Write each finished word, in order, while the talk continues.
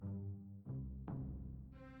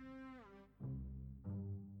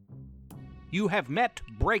You have met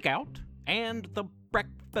Breakout and the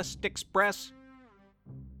Breakfast Express.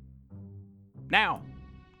 Now,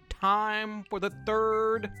 time for the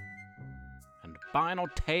third and final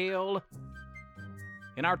tale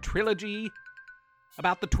in our trilogy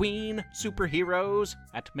about the tween superheroes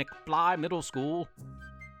at McFly Middle School.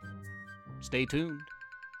 Stay tuned.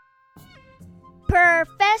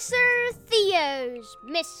 Professor Theo's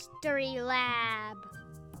Mystery Lab.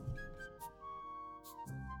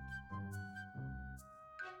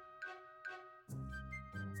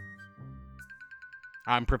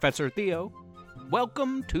 I'm Professor Theo.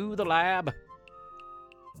 Welcome to the lab.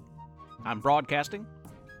 I'm broadcasting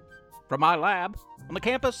from my lab on the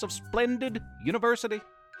campus of Splendid University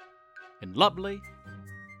in lovely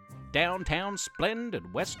downtown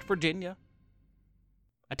Splendid, West Virginia.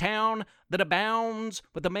 A town that abounds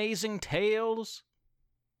with amazing tales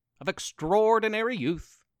of extraordinary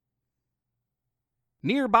youth.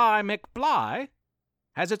 Nearby McFly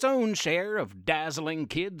has its own share of dazzling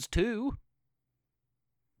kids, too.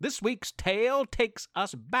 This week's tale takes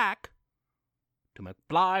us back to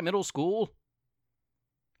McFly Middle School,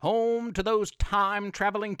 home to those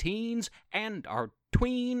time-traveling teens and our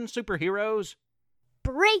tween superheroes.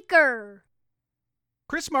 Breaker!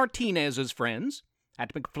 Chris Martinez's friends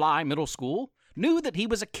at McFly Middle School knew that he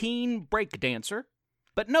was a keen break dancer,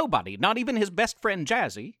 but nobody, not even his best friend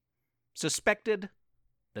Jazzy, suspected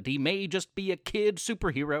that he may just be a kid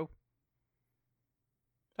superhero.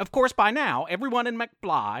 Of course, by now, everyone in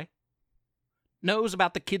McFly knows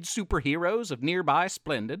about the kid superheroes of nearby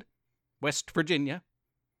Splendid, West Virginia,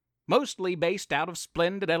 mostly based out of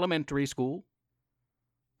Splendid Elementary School.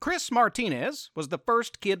 Chris Martinez was the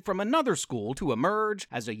first kid from another school to emerge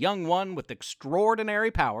as a young one with extraordinary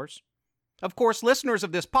powers. Of course, listeners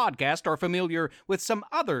of this podcast are familiar with some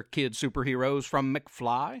other kid superheroes from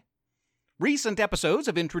McFly. Recent episodes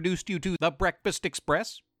have introduced you to The Breakfast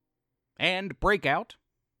Express and Breakout.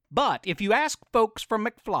 But if you ask folks from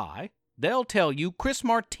McFly, they'll tell you Chris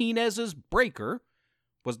Martinez's Breaker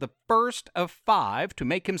was the first of 5 to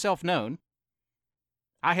make himself known.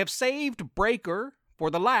 I have saved Breaker for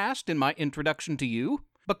the last in my introduction to you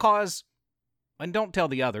because, and don't tell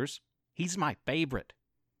the others, he's my favorite.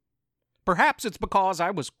 Perhaps it's because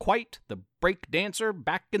I was quite the break dancer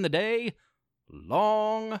back in the day,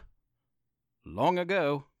 long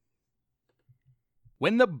ago.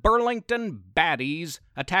 When the Burlington Baddies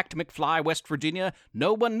attacked McFly, West Virginia,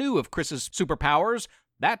 no one knew of Chris's superpowers.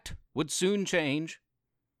 That would soon change.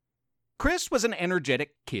 Chris was an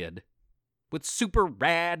energetic kid with super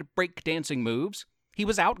rad breakdancing moves. He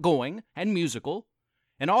was outgoing and musical,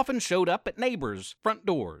 and often showed up at neighbors' front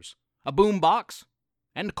doors, a boombox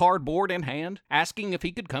and cardboard in hand, asking if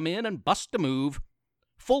he could come in and bust a move,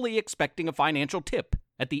 fully expecting a financial tip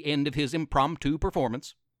at the end of his impromptu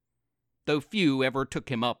performance, though few ever took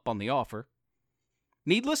him up on the offer.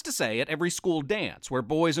 Needless to say, at every school dance, where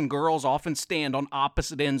boys and girls often stand on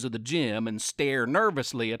opposite ends of the gym and stare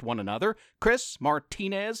nervously at one another, Chris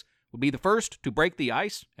Martinez would be the first to break the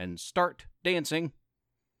ice and start dancing.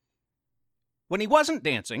 When he wasn't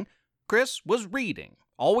dancing, Chris was reading,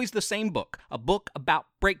 always the same book, a book about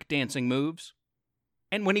breakdancing moves.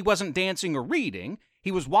 And when he wasn't dancing or reading,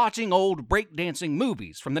 he was watching old breakdancing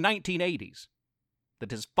movies from the 1980s that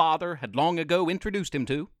his father had long ago introduced him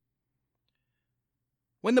to.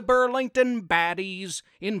 When the Burlington Baddies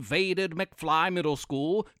invaded McFly Middle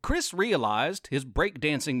School, Chris realized his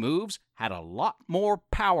breakdancing moves had a lot more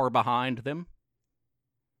power behind them.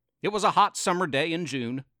 It was a hot summer day in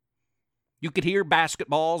June. You could hear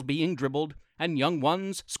basketballs being dribbled and young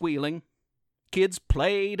ones squealing. Kids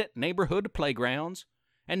played at neighborhood playgrounds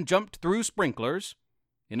and jumped through sprinklers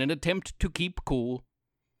in an attempt to keep cool.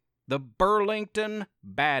 The Burlington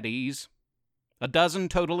Baddies, a dozen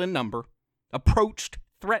total in number, approached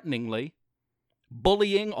threateningly,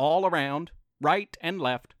 bullying all around, right and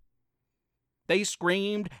left. They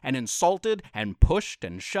screamed and insulted and pushed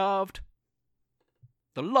and shoved.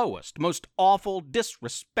 The lowest, most awful,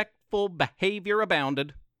 disrespectful behavior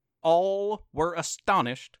abounded. All were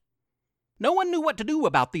astonished. No one knew what to do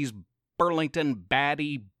about these Burlington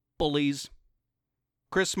baddie bullies.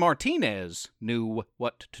 Chris Martinez knew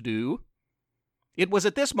what to do. It was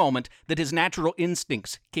at this moment that his natural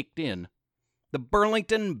instincts kicked in. The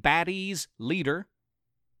Burlington Baddies' leader,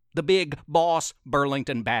 the big boss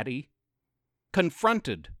Burlington Baddie,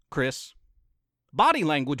 confronted Chris. Body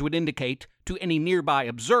language would indicate to any nearby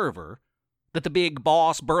observer that the big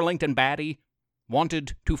boss Burlington Baddie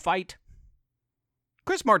wanted to fight.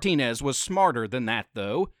 Chris Martinez was smarter than that,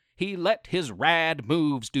 though. He let his rad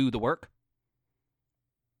moves do the work.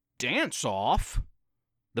 Dance off?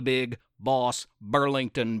 The big boss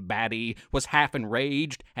Burlington baddie was half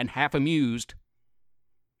enraged and half amused.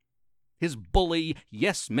 His bully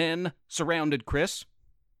yes-men surrounded Chris.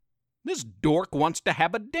 "This dork wants to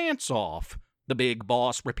have a dance-off," the big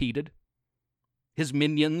boss repeated. His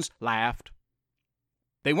minions laughed.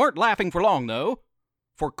 They weren't laughing for long, though,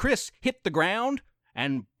 for Chris hit the ground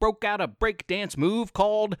and broke out a break-dance move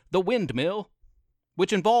called the windmill,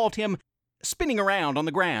 which involved him spinning around on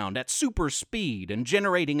the ground at super speed and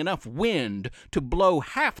generating enough wind to blow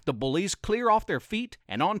half the bullies clear off their feet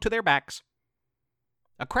and onto their backs.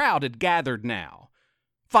 A crowd had gathered now.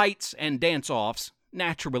 Fights and dance-offs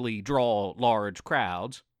naturally draw large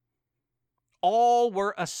crowds. All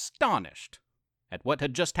were astonished at what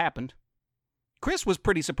had just happened. Chris was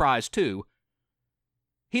pretty surprised, too.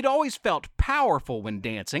 He'd always felt powerful when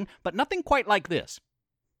dancing, but nothing quite like this.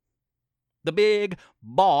 The big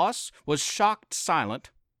boss was shocked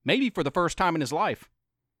silent, maybe for the first time in his life.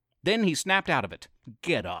 Then he snapped out of it.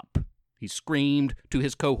 "Get up," he screamed to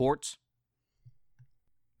his cohorts.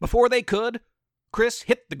 Before they could, Chris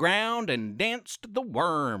hit the ground and danced the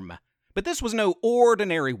worm. But this was no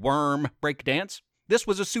ordinary worm breakdance. This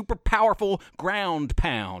was a super powerful ground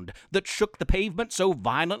pound that shook the pavement so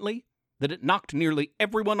violently that it knocked nearly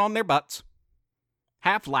everyone on their butts.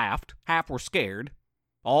 Half laughed, half were scared.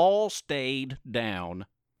 All stayed down.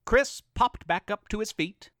 Chris popped back up to his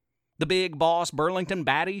feet. The big boss Burlington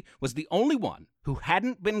baddie was the only one who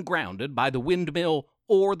hadn't been grounded by the windmill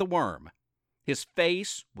or the worm. His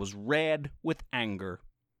face was red with anger.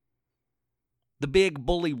 The big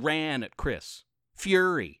bully ran at Chris,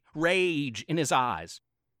 fury, rage in his eyes.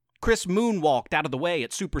 Chris moonwalked out of the way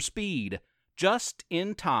at super speed, just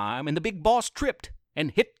in time, and the big boss tripped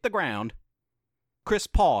and hit the ground. Chris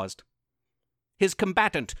paused. His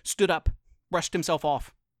combatant stood up, brushed himself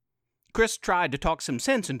off. Chris tried to talk some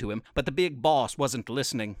sense into him, but the big boss wasn't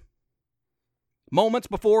listening. Moments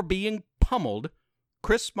before being pummeled,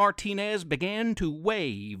 Chris Martinez began to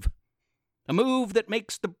wave, a move that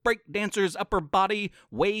makes the breakdancer's upper body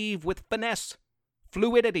wave with finesse,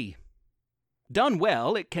 fluidity. Done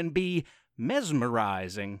well, it can be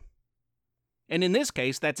mesmerizing. And in this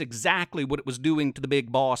case, that's exactly what it was doing to the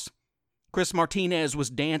big boss. Chris Martinez was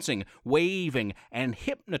dancing, waving, and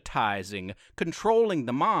hypnotizing, controlling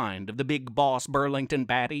the mind of the big boss Burlington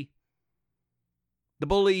baddie. The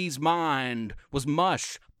bully's mind was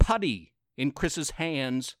mush, putty in Chris's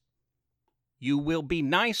hands. "You will be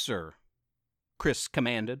nicer," Chris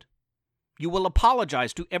commanded. "You will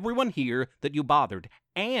apologize to everyone here that you bothered,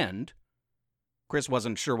 and," Chris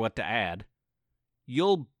wasn't sure what to add,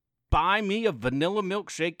 "you'll buy me a vanilla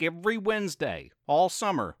milkshake every Wednesday, all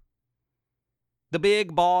summer." The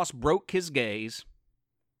big boss broke his gaze.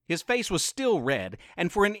 His face was still red,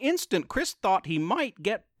 and for an instant Chris thought he might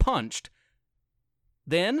get punched.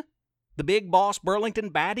 Then, the big boss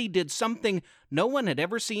Burlington baddie did something no one had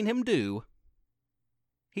ever seen him do.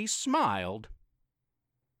 He smiled.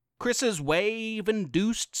 Chris's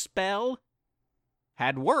wave-induced spell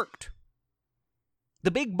had worked.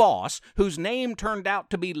 The big boss, whose name turned out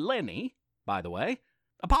to be Lenny, by the way,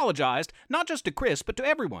 apologized not just to Chris, but to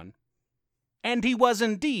everyone. And he was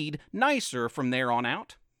indeed nicer from there on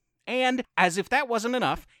out. And, as if that wasn't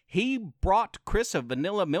enough, he brought Chris a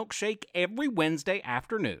vanilla milkshake every Wednesday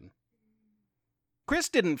afternoon. Chris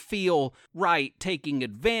didn't feel right taking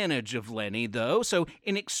advantage of Lenny, though, so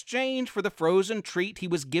in exchange for the frozen treat, he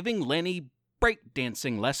was giving Lenny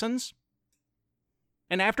breakdancing lessons.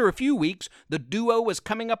 And after a few weeks, the duo was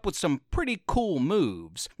coming up with some pretty cool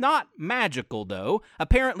moves. Not magical, though.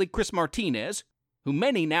 Apparently, Chris Martinez, who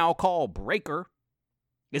many now call Breaker,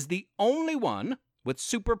 is the only one with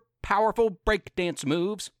super powerful breakdance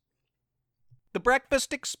moves. The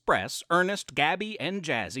Breakfast Express, Ernest, Gabby, and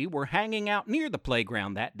Jazzy were hanging out near the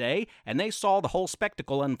playground that day, and they saw the whole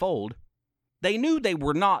spectacle unfold. They knew they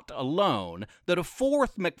were not alone, that a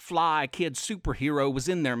fourth McFly kid superhero was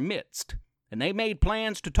in their midst, and they made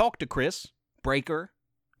plans to talk to Chris, Breaker,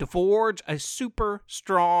 to forge a super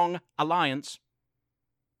strong alliance.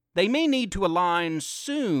 They may need to align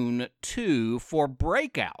soon, too, for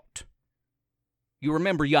Breakout. You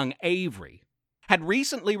remember young Avery had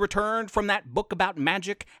recently returned from that book about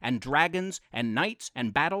magic and dragons and knights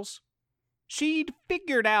and battles. She'd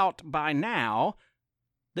figured out by now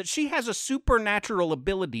that she has a supernatural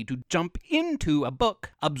ability to jump into a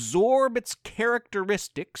book, absorb its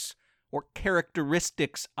characteristics or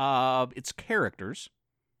characteristics of its characters,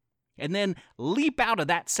 and then leap out of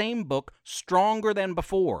that same book stronger than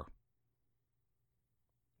before.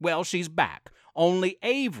 Well, she's back. Only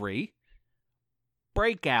Avery,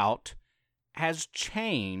 Breakout, has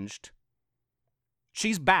changed.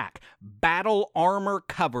 She's back, battle armor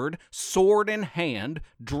covered, sword in hand,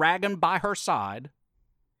 dragon by her side.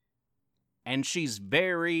 And she's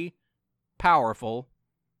very powerful,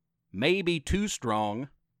 maybe too strong.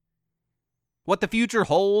 What the future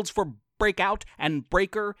holds for Breakout and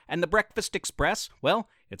Breaker and the Breakfast Express, well,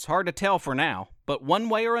 it's hard to tell for now. But one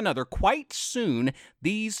way or another, quite soon,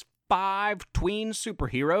 these 5 tween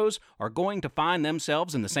superheroes are going to find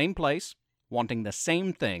themselves in the same place, wanting the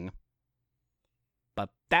same thing. But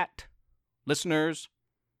that, listeners,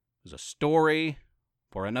 is a story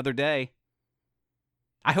for another day.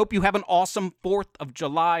 I hope you have an awesome 4th of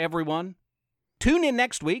July, everyone. Tune in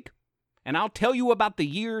next week, and I'll tell you about the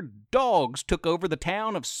year dogs took over the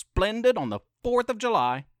town of Splendid on the 4th of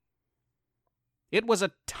July. It was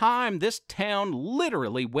a time this town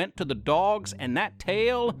literally went to the dogs, and that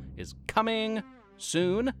tale is coming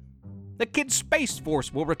soon. The Kids Space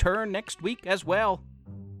Force will return next week as well.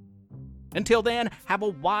 Until then, have a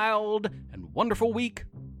wild and wonderful week.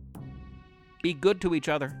 Be good to each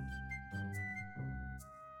other.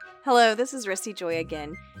 Hello, this is Risty Joy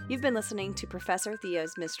again. You've been listening to Professor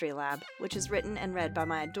Theo's Mystery Lab, which is written and read by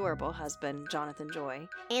my adorable husband, Jonathan Joy.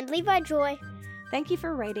 And Levi Joy. Thank you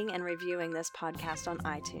for rating and reviewing this podcast on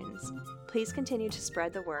iTunes. Please continue to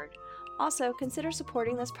spread the word. Also, consider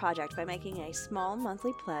supporting this project by making a small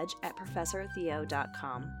monthly pledge at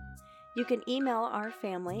ProfessorTheo.com. You can email our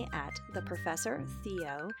family at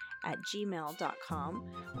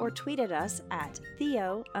theprofessortheo@gmail.com or tweet at us at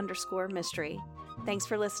Theo_mystery. Thanks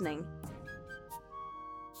for listening.